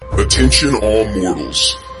Attention all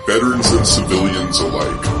mortals, veterans and civilians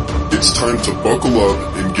alike. It's time to buckle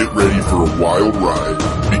up and get ready for a wild ride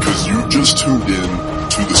because you just tuned in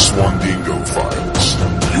to the Swandingo Files.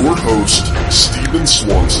 Your host, Steven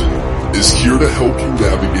Swanson, is here to help you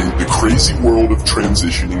navigate the crazy world of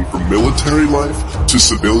transitioning from military life to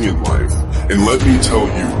civilian life. And let me tell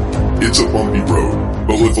you, it's a bumpy road,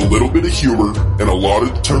 but with a little bit of humor and a lot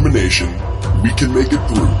of determination, we can make it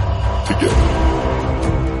through together.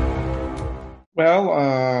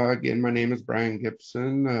 Well, again, my name is Brian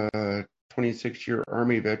Gibson, 26-year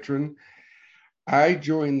Army veteran. I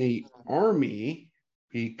joined the Army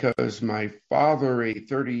because my father, a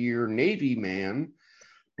 30-year Navy man,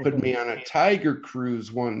 put me on a Tiger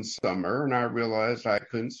cruise one summer, and I realized I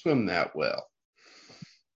couldn't swim that well.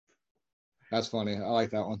 That's funny. I like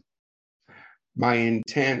that one. My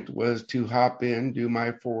intent was to hop in, do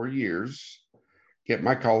my 4 years, get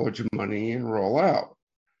my college money, and roll out.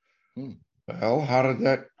 Well, how did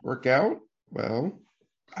that work out? Well,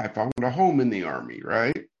 I found a home in the Army,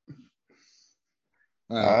 right?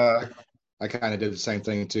 I kind of did the same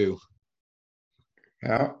thing too.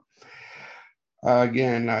 Yeah.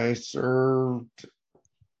 Again, I served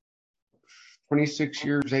 26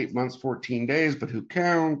 years, 8 months, 14 days, but who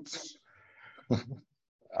counts?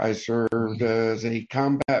 I served as a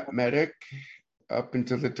combat medic up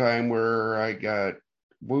until the time where I got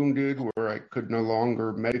wounded, where I could no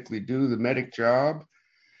longer medically do the medic job.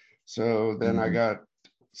 So then I got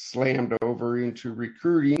slammed over into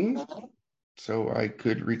recruiting so I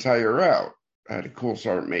could retire out. I had a cool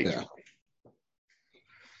sergeant major.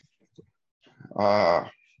 Yeah.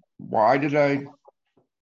 Why did I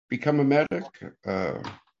become a medic?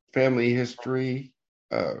 Family history.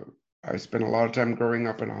 I spent a lot of time growing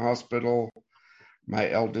up in a hospital.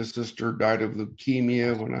 My eldest sister died of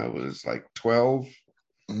leukemia when I was like 12.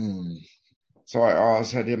 So I always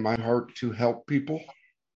had in my heart to help people.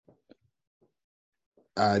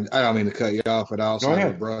 I don't mean to cut you off, but I also have Go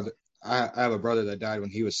ahead. a brother. I have a brother that died when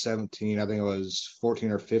he was 17. I think it was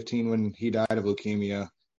 14 or 15 when he died of leukemia.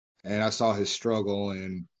 And I saw his struggle,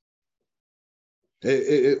 and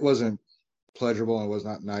it wasn't pleasurable and it was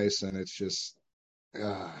not nice. And it's just,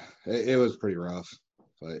 it was pretty rough.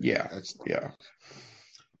 But yeah.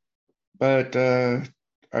 But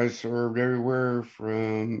I served everywhere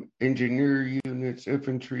from engineer units,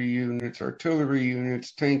 infantry units, artillery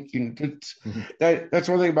units, tank units. That's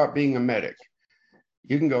one thing about being a medic.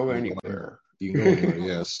 You can go anywhere. You can go anywhere,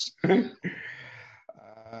 yes.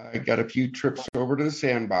 I got a few trips over to the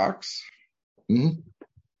sandbox. And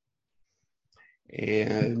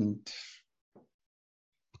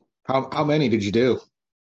how many did you do?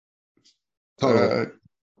 Total?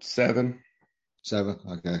 7. 7,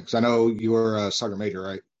 okay. Because I know you were a sergeant major,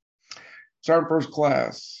 right? Sergeant first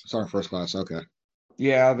class. Sergeant first class, okay.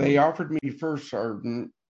 Yeah, they offered me first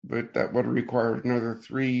sergeant, but that would have required another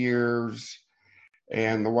 3 years.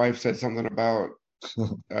 And the wife said something about,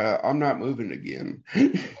 I'm not moving again.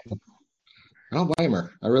 I don't blame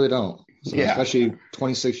her. I really don't. So, yeah. Especially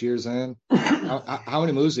 26 years in. How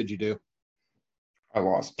many moves did you do? I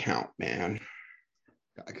lost count, man.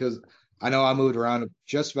 Because I know I moved around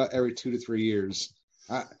just about every 2 to 3 years.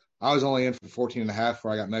 I was only in for 14 and a half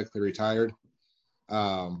before I got medically retired.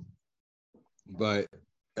 But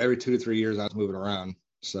every 2 to 3 years I was moving around.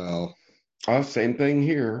 So same thing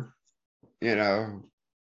here. You know.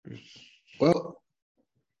 Well,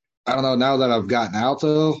 I don't know. Now that I've gotten out,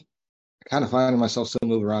 though, I kind of find myself still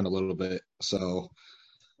moving around a little bit. So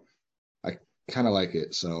I kind of like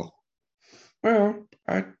it. So. Well,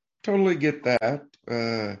 I totally get that.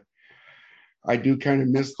 I do kind of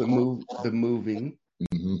miss the moving,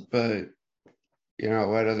 but you know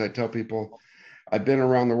what? As I tell people, I've been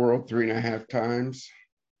around the world 3.5 times.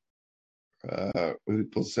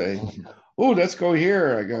 People say, "Oh, let's go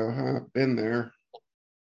here." I go, "Been there,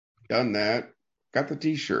 done that, got the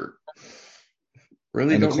T-shirt."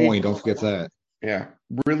 Really, and don't the coin. Don't forget that. Yeah,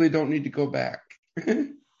 really don't need to go back.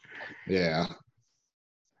 Yeah.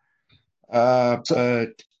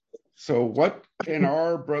 So what can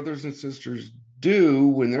our brothers and sisters do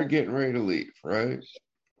when they're getting ready to leave, right?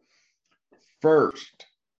 First,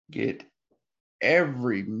 get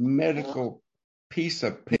every medical piece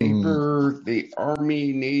of paper the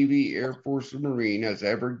Army, Navy, Air Force, and Marine has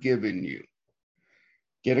ever given you.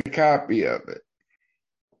 Get a copy of it.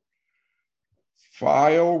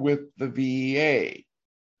 File with the VA.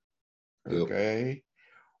 Okay? Yep.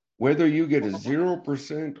 Whether you get a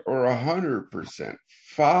 0% or 100%,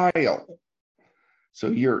 file. So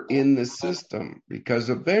you're in the system, because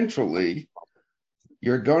eventually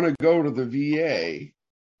you're going to go to the VA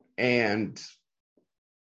and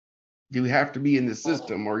you have to be in the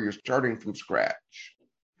system or you're starting from scratch.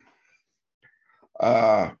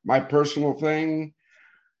 My personal thing,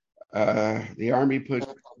 the Army put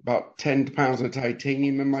about 10 pounds of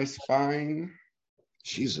titanium in my spine.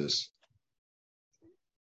 Jesus.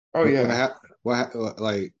 Oh, yeah.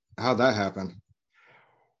 Like, how'd that happen?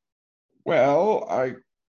 Well, I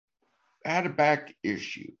had a back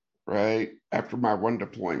issue, right, after my one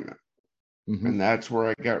deployment. Mm-hmm. And that's where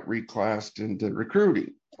I got reclassed into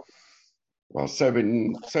recruiting. Well,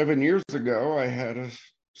 seven years ago, I had a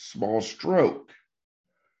small stroke.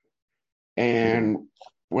 And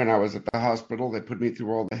when I was at the hospital, they put me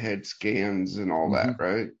through all the head scans and all that,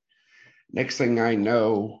 right? Next thing I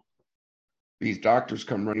know, these doctors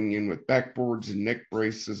come running in with backboards and neck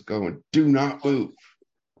braces going, do not move.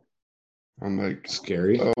 I'm like,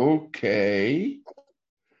 scary. Okay.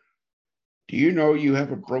 Do you know you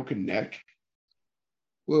have a broken neck?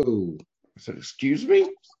 Whoa. I said, excuse me?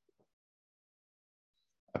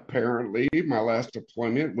 Apparently, my last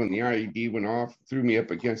deployment, when the IED went off, threw me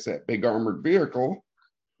up against that big armored vehicle.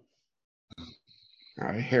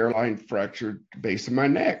 I hairline fractured the base of my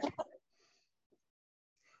neck.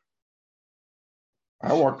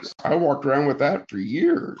 I walked around with that for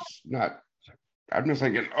years. I'm just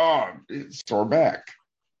thinking, oh, it's sore back.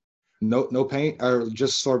 No pain, or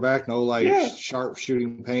just sore back? No, like sharp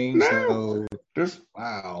shooting pains? No. Just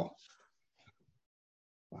wow.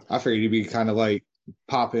 I figured you'd be kind of like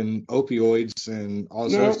popping opioids and all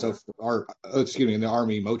this other stuff. Or excuse me, in the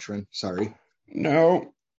Army Motrin. Sorry.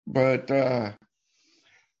 No, but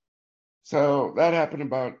so that happened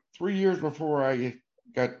about 3 years before I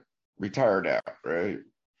got retired out, right?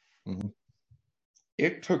 Mm-hmm.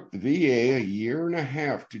 It took the VA a year and a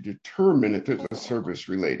half to determine if it was service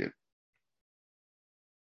related.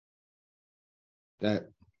 That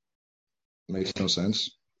makes no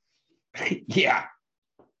sense. Yeah.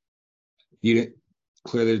 You didn't,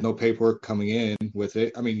 clearly there's no paperwork coming in with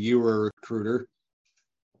it. I mean, you were a recruiter.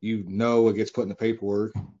 You know what gets put in the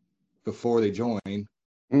paperwork before they join.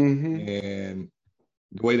 Mm-hmm. And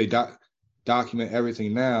the way they document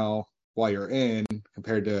everything now while you're in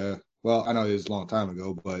compared to, well, I know it was a long time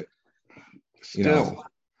ago, but still,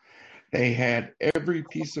 they had every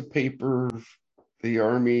piece of paper. The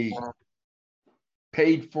Army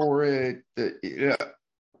paid for it,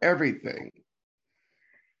 everything.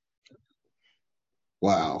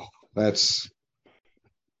 Wow. They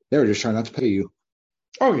were just trying not to pay you.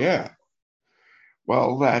 Oh, yeah.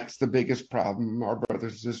 Well, that's the biggest problem our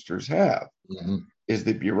brothers and sisters have, is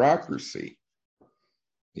the bureaucracy.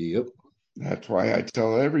 Yep. That's why I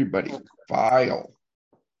tell everybody, file.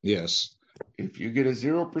 Yes. If you get a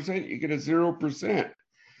 0%, you get a 0%.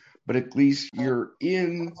 But at least you're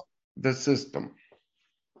in the system.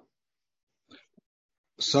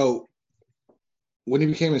 So when you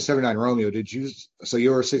became a 79 Romeo, so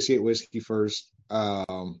you were a 68 Whiskey first,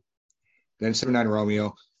 then 79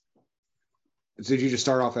 Romeo. Did you just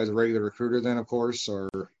start off as a regular recruiter then, of course, or?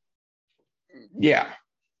 Yeah.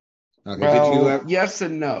 Okay. Well, did you have... yes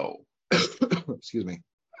and no. Excuse me.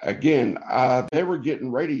 Again, they were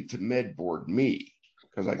getting ready to med board me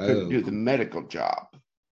because I couldn't do the medical job.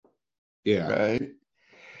 Yeah. Right.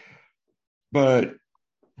 But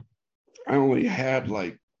I only had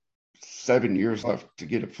like 7 years left to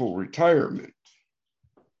get a full retirement.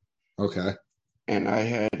 Okay. And I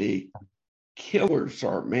had a killer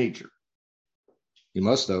sergeant major. You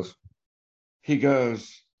must have. He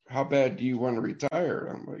goes, how bad do you want to retire?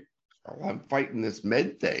 I'm like, well, I'm fighting this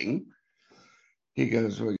med thing. He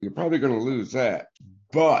goes, well, you're probably going to lose that.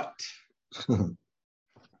 But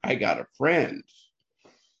I got a friend.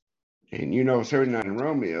 And 79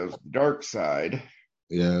 Romeo's the dark side.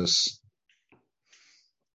 Yes.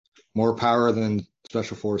 More power than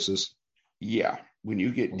special forces. Yeah. When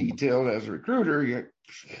you get detailed as a recruiter,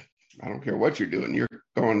 I don't care what you're doing, you're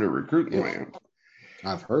going to recruiting land.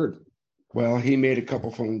 I've heard. Well, he made a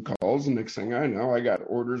couple phone calls, and next thing I know, I got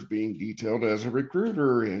orders being detailed as a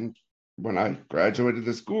recruiter. And when I graduated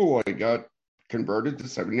the school, I got converted to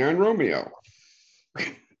 79 Romeo. At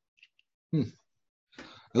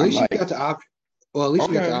least you got the option. Well, at least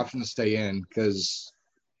you got the option to stay in, because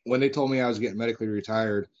when they told me I was getting medically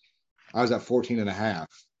retired, I was at 14 and a half.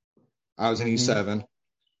 I was in E7,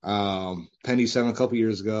 Penn E7 a couple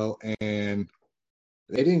years ago, and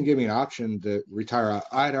they didn't give me an option to retire.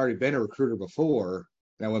 I had already been a recruiter before,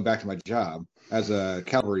 and I went back to my job as a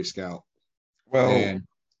cavalry scout. Well, and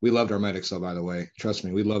we loved our medics, though, by the way. Trust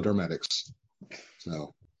me, we loved our medics.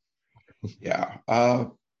 So, yeah.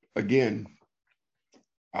 Again,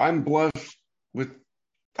 I'm blessed with,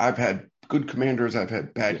 I've had good commanders, I've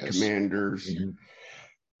had bad commanders,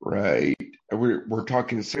 right? we're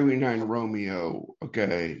talking 79 Romeo.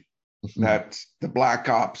 Okay. That's the Black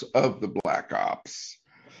Ops of the Black Ops.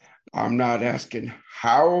 I'm not asking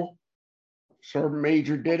how Sergeant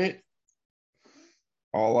Major did it.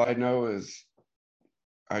 All I know is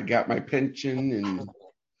I got my pension and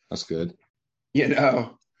That's good.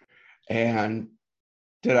 And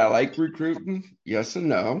did I like recruiting? Yes and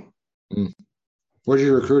no. Where did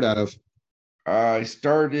you recruit out of? I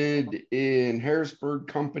started in Harrisburg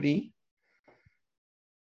Company.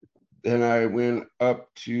 Then I went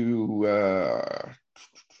up to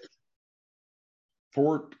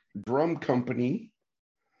Fort Drum Company.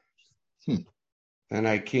 Then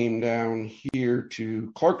I came down here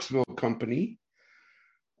to Clarksville Company.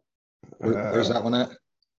 Where's that one at?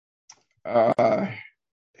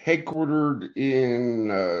 Headquartered in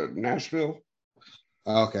Nashville.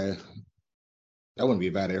 Okay. That wouldn't be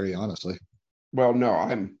a bad area, honestly. Well, no,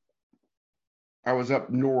 I was up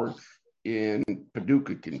north in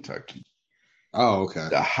Paducah, Kentucky. Oh, okay.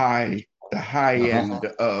 The high end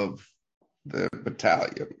of the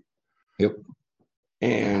battalion. Yep.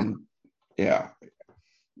 And yeah,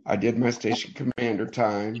 I did my station commander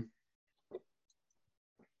time.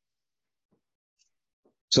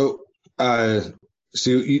 So, did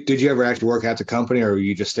you ever actually work at the company, or were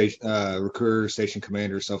you just recruiter, station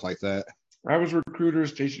commander, stuff like that? I was recruiter,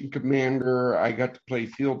 station commander. I got to play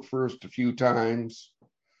field first a few times.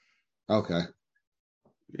 Okay.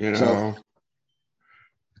 It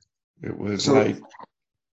was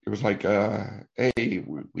like, hey,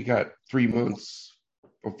 we got 3 months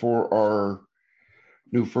before our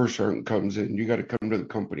new first sergeant comes in. You got to come to the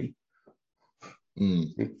company.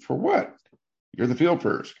 For what? You're the field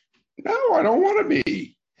first. No, I don't want to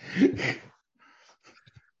be.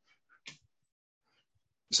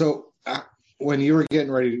 So when you were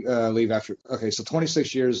getting ready to leave after, so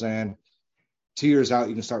 26 years in, 2 years out,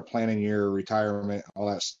 you can start planning your retirement, all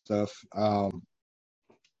that stuff.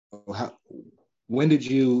 When did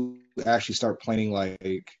you actually start planning, like,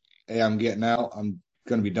 hey, I'm getting out, I'm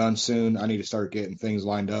going to be done soon, I need to start getting things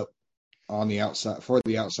lined up on the outside for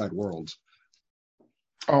the outside world?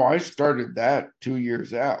 Oh, I started that 2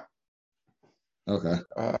 years out. Okay.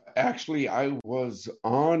 Actually, I was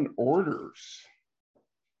on orders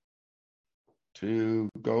to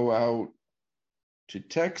go out to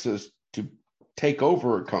Texas to take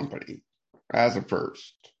over a company as a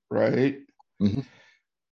first, right? Mm-hmm.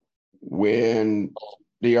 When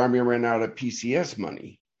the Army ran out of PCS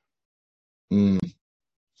money.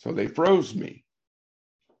 So they froze me.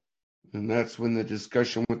 And that's when the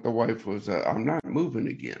discussion with the wife was, I'm not moving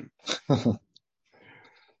again.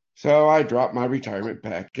 So I dropped my retirement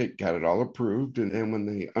packet, got it all approved. And then when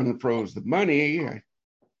they unfroze the money,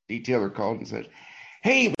 detailer called and said,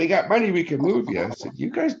 hey, we got money, we can move you. I said,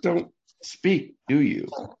 you guys don't speak, do you?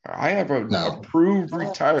 I have an approved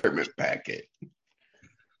retirement packet.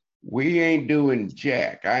 We ain't doing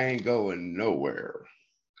jack. I ain't going nowhere.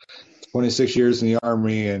 26 years in the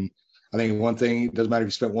Army, and I think one thing, it doesn't matter if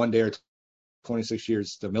you spent 1 day or 26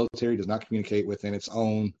 years, the military does not communicate within its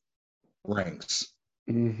own ranks.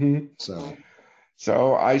 Mm-hmm.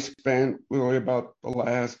 So I spent really about the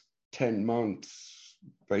last 10 months,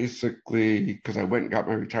 basically, because I went and got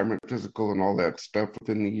my retirement physical and all that stuff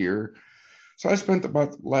within the year. So I spent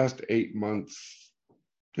about the last 8 months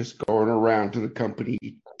just going around to the company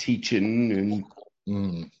teaching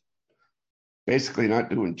and basically not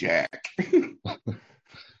doing jack.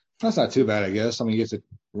 That's not too bad, I guess. I mean, you get to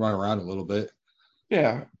run around a little bit.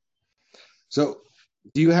 Yeah. So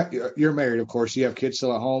you're married, of course. Do you have kids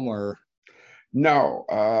still at home, or? No,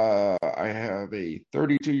 I have a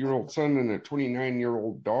 32-year-old son and a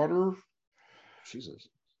 29-year-old daughter. Jesus.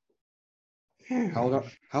 Yeah. How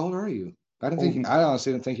old are you? I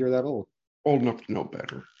honestly didn't think you were that old. Old enough to know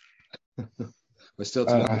better. But still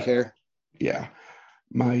too young to care? Yeah.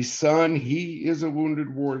 My son, he is a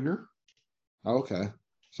wounded warrior. Okay.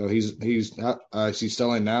 So he's is he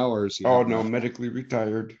still in now, or is he? Oh, no, medically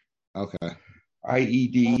retired. Okay.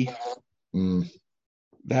 IED.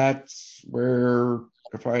 That's where,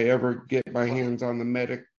 if I ever get my hands on the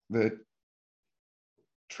medic that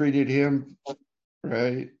treated him,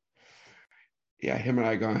 right? Yeah, him and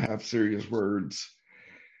I gonna have serious words.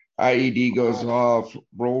 IED goes off,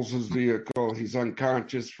 rolls his vehicle. He's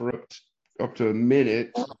unconscious for up to a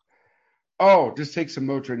minute. Oh, just take some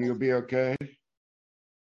Motrin, you'll be okay.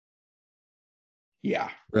 Yeah.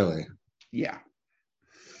 Really? Yeah.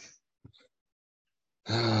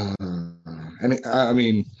 And I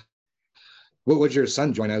mean, what would your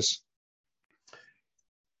son join as?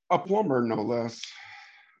 A plumber, no less.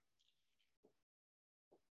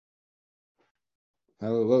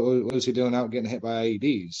 What was he doing out getting hit by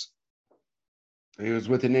IEDs? He was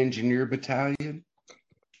with an engineer battalion.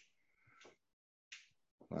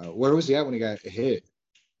 Where was he at when he got hit?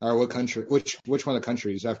 Or what country? Which one of the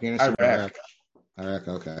countries? Afghanistan or Iraq. Iraq,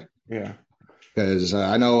 okay. Yeah. Because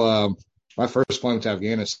I know my first deployment to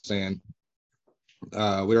Afghanistan,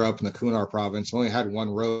 we were up in the Kunar province. We only had one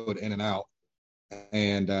road in and out.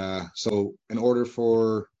 And so in order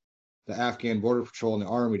for the Afghan Border Patrol and the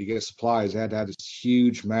Army to get supplies, they had to have this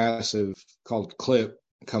huge, massive, called clip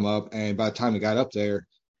come up. And by the time they got up there,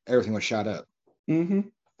 everything was shot up. Mm-hmm.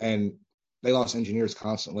 And they lost engineers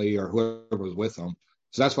constantly or whoever was with them.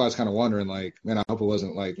 So that's why I was kind of wondering, like, man, I hope it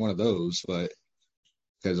wasn't like one of those, but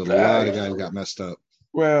because a lot of guys got messed up.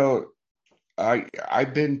 Well,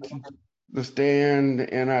 I've been to the stand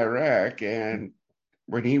in Iraq, and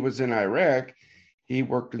when he was in Iraq, he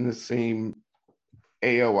worked in the same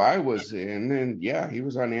AO I was in, and yeah, he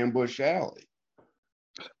was on Ambush Alley.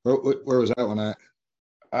 Where was that one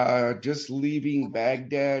at? Just leaving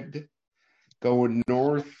Baghdad, going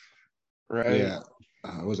north, right? Yeah.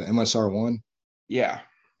 Was it MSR1? Yeah.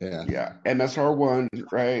 Yeah.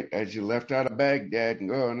 MSR1, right? As you left out of Baghdad and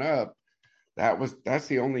going up, that's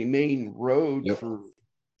the only main road for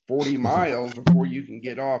 40 miles before you can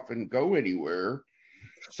get off and go anywhere.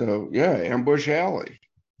 So yeah, Ambush Alley.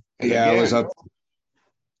 And yeah, again,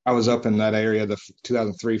 I was up in that area the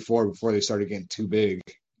 2003-4 before they started getting too big.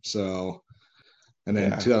 So, and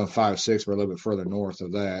then 2005-6 we're a little bit further north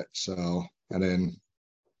of that. So, and then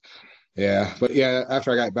but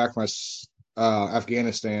after I got back from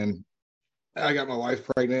Afghanistan, I got my wife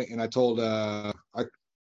pregnant, and I told I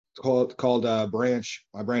called my branch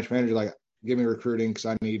manager, like, give me recruiting because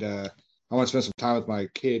I want to spend some time with my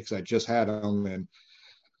kid because I just had him. And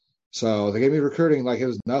so they gave me recruiting like it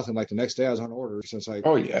was nothing. Like the next day I was on orders. So it's like,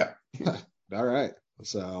 oh yeah. All right.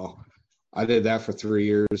 So I did that for 3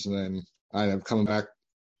 years, and then I ended up coming back.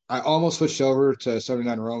 I almost switched over to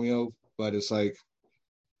 79 Romeo, but it's like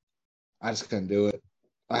I just couldn't do it.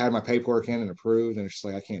 I had my paperwork in and approved, and it's just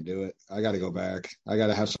like I can't do it. I got to go back. I got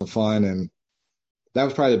to have some fun, and that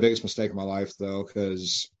was probably the biggest mistake of my life, though,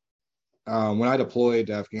 because when I deployed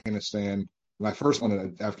to Afghanistan, my first one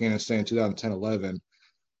in Afghanistan, 2010-11,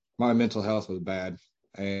 my mental health was bad,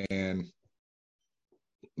 and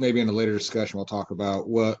maybe in a later discussion we'll talk about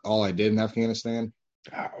what all I did in Afghanistan.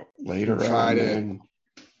 Later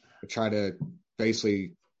try to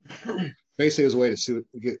basically as a way to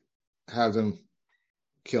have them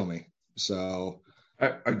kill me. So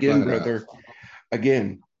brother,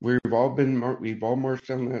 we've all marched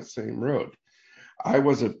down that same road. I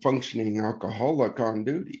was a functioning alcoholic on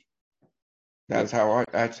duty. That's how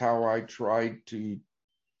I tried to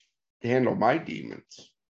handle my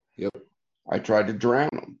demons. Yep. I tried to drown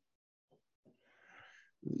them.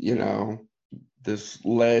 You know, this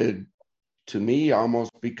led to me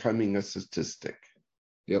almost becoming a statistic.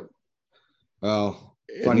 Yep. Well,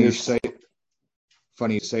 funny you say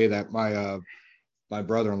that. My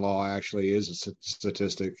brother-in-law actually is a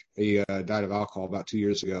statistic. He died of alcohol about 2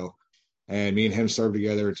 years ago, and me and him served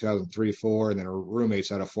together in 2003-4, and then our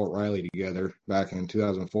roommates out of Fort Riley together back in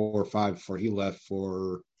 2004-5 before he left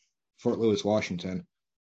for Fort Lewis, Washington.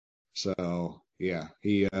 So yeah,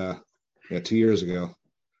 he 2 years ago.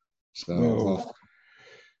 So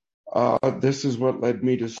this is what led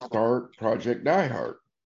me to start Project Diehard.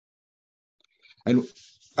 And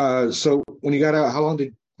so when you got out, how long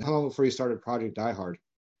before you started Project Diehard?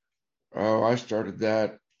 Oh, I started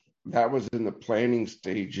that. That was in the planning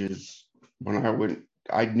stages when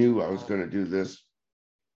I knew I was going to do this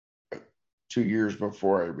 2 years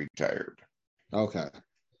before I retired. Okay.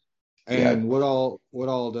 And what all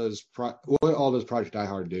does Project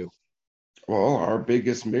Diehard do? Well, our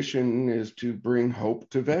biggest mission is to bring hope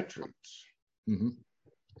to veterans. Mm-hmm.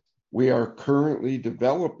 We are currently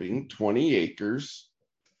developing 20 acres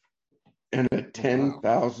and a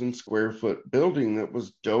 10,000 square foot building that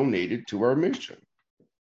was donated to our mission.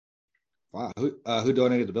 Wow. Who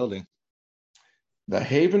donated the building? The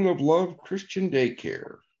Haven of Love Christian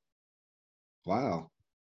Daycare. Wow.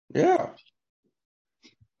 Yeah.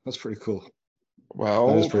 That's pretty cool. Well,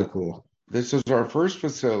 that is pretty cool. This is our first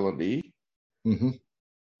facility. Mm-hmm.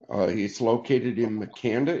 It's located in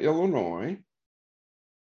Makanda, Illinois.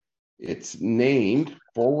 It's named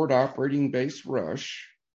Forward Operating Base Rush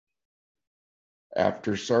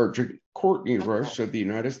after Sergeant Courtney Rush of the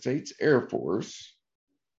United States Air Force.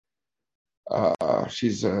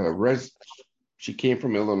 She came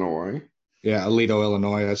from Illinois. Yeah, Aledo,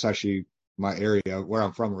 Illinois. That's actually my area where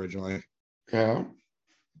I'm from originally. Yeah.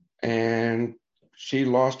 And she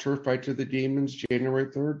lost her fight to the demons January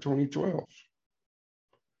 3rd, 2012.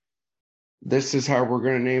 This is how we're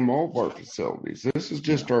going to name all of our facilities. This is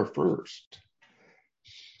just our first.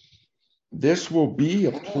 This will be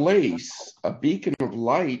a place, a beacon of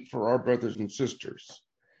light for our brothers and sisters.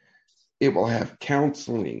 It will have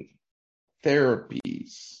counseling,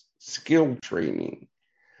 therapies, skill training,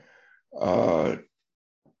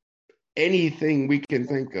 anything we can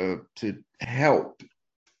think of to help,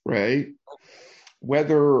 right?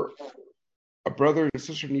 Whether a brother and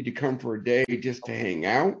sister need to come for a day just to hang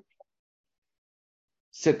out,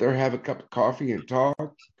 sit there, have a cup of coffee and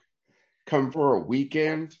talk, come for a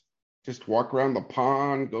weekend, just walk around the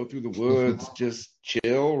pond, go through the woods, just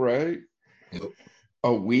chill, right? Yep.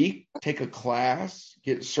 A week, take a class,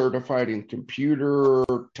 get certified in computer,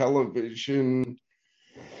 television.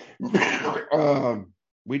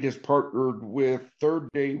 We just partnered with Third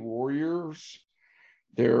Day Warriors.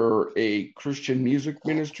 They're a Christian music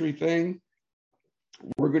ministry thing.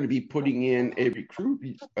 We're going to be putting in a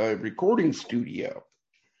recording studio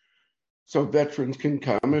so veterans can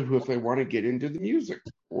come if they want to get into the music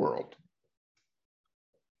world.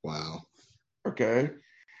 Wow. Okay.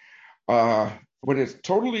 When it's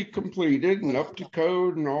totally completed and up to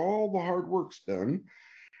code and all the hard work's done,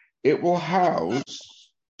 it will house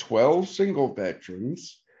 12 single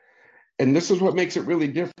veterans. And this is what makes it really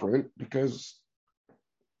different, because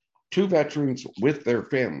 2 veterans with their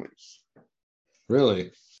families.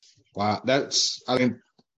 Really? Wow. That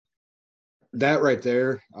right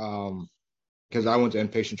there, because I went to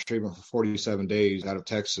inpatient treatment for 47 days out of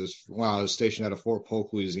Texas while I was stationed out of Fort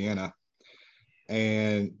Polk, Louisiana.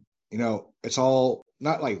 And, it's all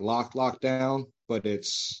not like locked down, but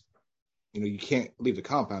it's, you can't leave the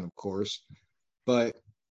compound, of course, but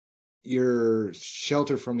you're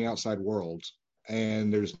sheltered from the outside world.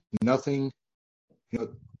 And there's nothing,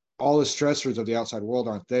 all the stressors of the outside world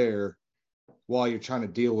aren't there while you're trying to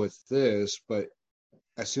deal with this. But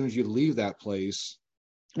as soon as you leave that place,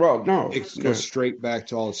 well, no, it goes straight back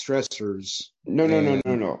to all the stressors. No.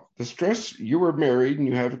 The stress, you were married and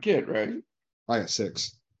you have a kid, right? I got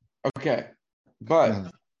 6. Okay.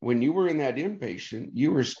 But when you were in that inpatient,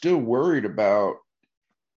 you were still worried about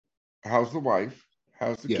how's the wife,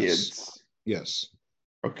 how's the kids. Yes.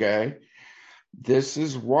 Okay. This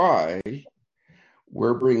is why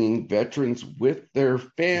we're bringing veterans with their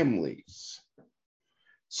families.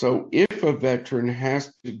 So if a veteran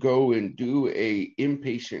has to go and do a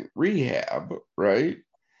inpatient rehab, right,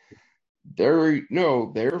 their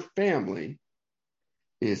family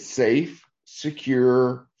is safe,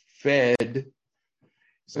 secure, fed,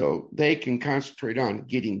 so they can concentrate on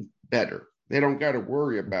getting better. They don't got to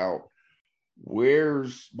worry about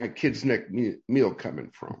where's my kid's next meal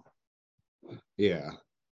coming from. Yeah.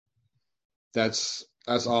 That's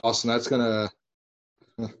awesome. That's gonna.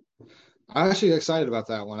 I'm actually excited about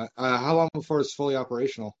that one. How long before it's fully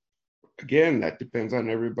operational? Again, that depends on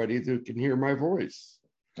everybody that can hear my voice.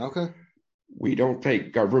 Okay. We don't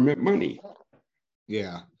take government money.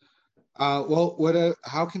 Yeah. Well,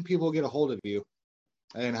 how can people get a hold of you,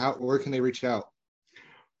 and where can they reach out?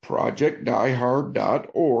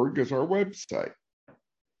 ProjectDiehard.org is our website.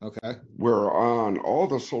 Okay. We're on all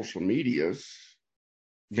the social medias.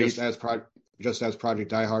 Just as Project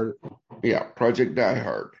Diehard? Yeah, Project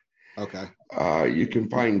Diehard. Okay. You can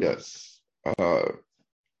find us.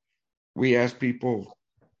 We ask people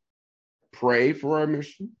pray for our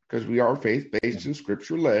mission, because we are faith-based and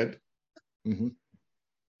scripture-led. Mm-hmm.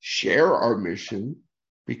 Share our mission,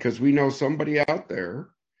 because we know somebody out there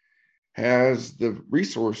has the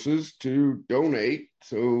resources to donate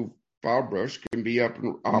so File Brush can be up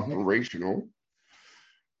and operational.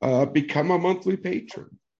 Become a monthly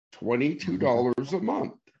patron, $22 a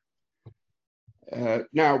month.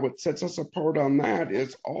 Now, what sets us apart on that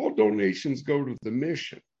is all donations go to the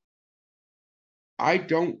mission. I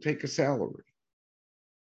don't take a salary.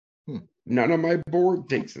 None of my board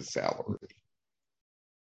takes a salary.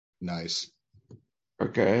 Nice.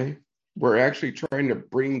 Okay. We're actually trying to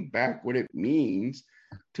bring back what it means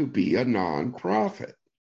to be a nonprofit.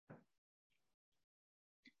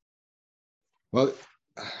 Well,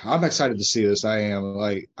 I'm excited to see this. I am.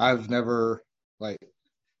 I've never,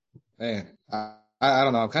 man, I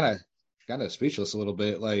don't know. I'm kind of speechless a little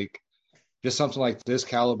bit. Just something like this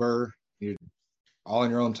caliber, you're all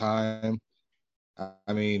in your own time.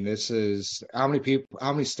 I mean, this is how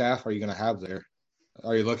many staff are you going to have there?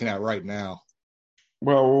 Are you looking at right now?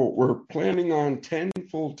 Well, we're planning on 10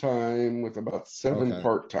 full-time with about 7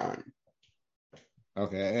 part-time.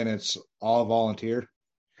 Okay, and it's all volunteer?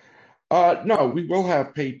 No, we will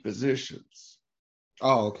have paid positions.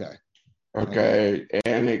 Oh, okay. Okay,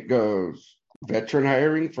 and it goes veteran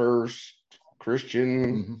hiring first,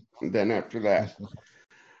 Christian, and then after that.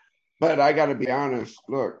 But I got to be honest,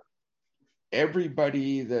 look,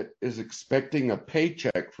 everybody that is expecting a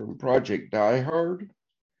paycheck from Project Diehard,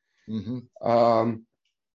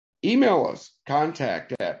 email us,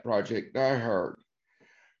 contact@Project Diehard.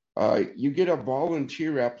 You get a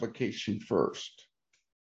volunteer application first.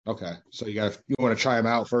 Okay, so you want to try them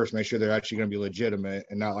out first, make sure they're actually going to be legitimate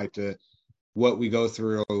and not like what we go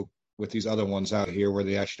through with these other ones out here where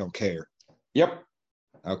they actually don't care. Yep.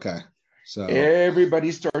 Okay, so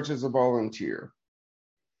everybody starts as a volunteer.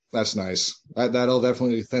 That's nice. That'll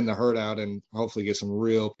definitely thin the herd out and hopefully get some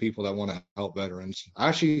real people that want to help veterans.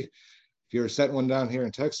 Actually, if you're setting one down here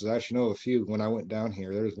in Texas, I actually know a few. When I went down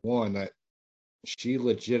here, there's one that she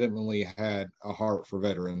legitimately had a heart for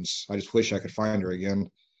veterans. I just wish I could find her again.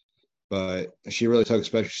 But she really took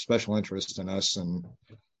a special interest in us and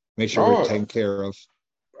made sure we were taken care of.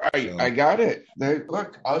 I got it.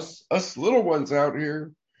 Look, us little ones out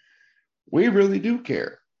here, we really do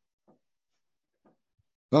care.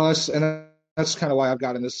 Well, that's kind of why I've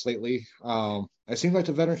gotten this lately. It seems like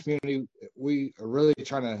the veteran community, we are really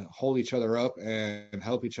trying to hold each other up and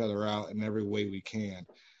help each other out in every way we can.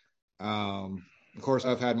 Of course,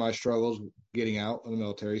 I've had my struggles getting out of the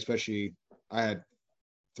military, especially I had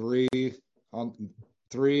three,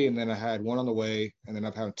 and then I had one on the way, and then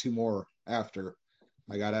I've had 2 more after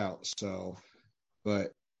I got out. So,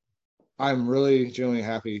 but I'm really genuinely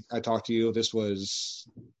happy I talked to you. This was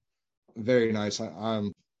very nice. I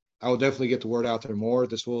will definitely get the word out there more.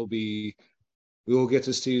 We will get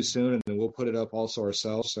this to you soon, and then we'll put it up also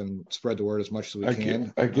ourselves and spread the word as much as we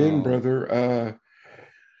can. Again, brother,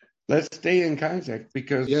 let's stay in contact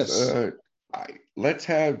because let's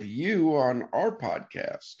have you on our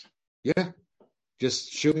podcast. Yeah.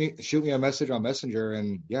 Just shoot me a message on Messenger,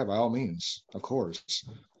 and by all means, of course.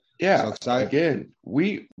 Yeah. So again,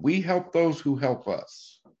 we help those who help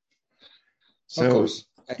us. So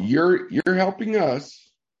you're helping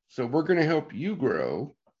us, so we're going to help you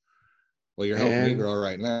grow. Well, you're helping me grow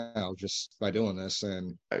right now just by doing this,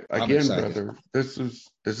 and again, brother, this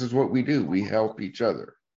is what we do. We help each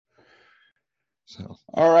other. So,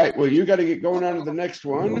 all right. Well, you got to get going on to the next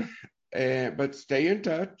one, but stay in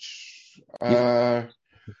touch.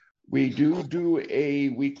 We do a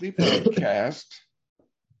weekly podcast.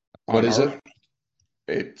 What is it?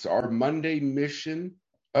 It's our Monday mission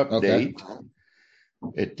update. Okay.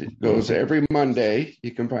 It goes every Monday.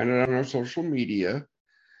 You can find it on our social media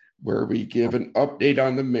where we give an update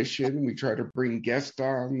on the mission. We try to bring guests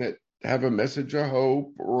on that have a message of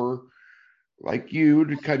hope, or like you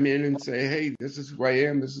to come in and say, hey, this is who I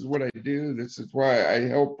am. This is what I do. This is why I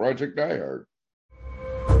help Project Diehard.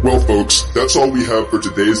 Well, folks, that's all we have for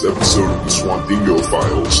today's episode of the Swandingo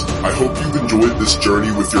Files. I hope you've enjoyed this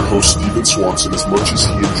journey with your host, Steven Swanson, as much as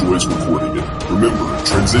he enjoys recording it. Remember,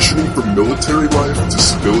 transitioning from military life to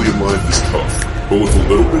civilian life is tough, but with a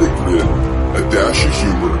little bit of grit, a dash of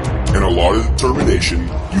humor, and a lot of determination,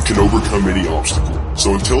 you can overcome any obstacle.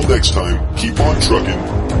 So until next time, keep on trucking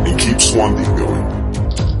and keep Swandingoing.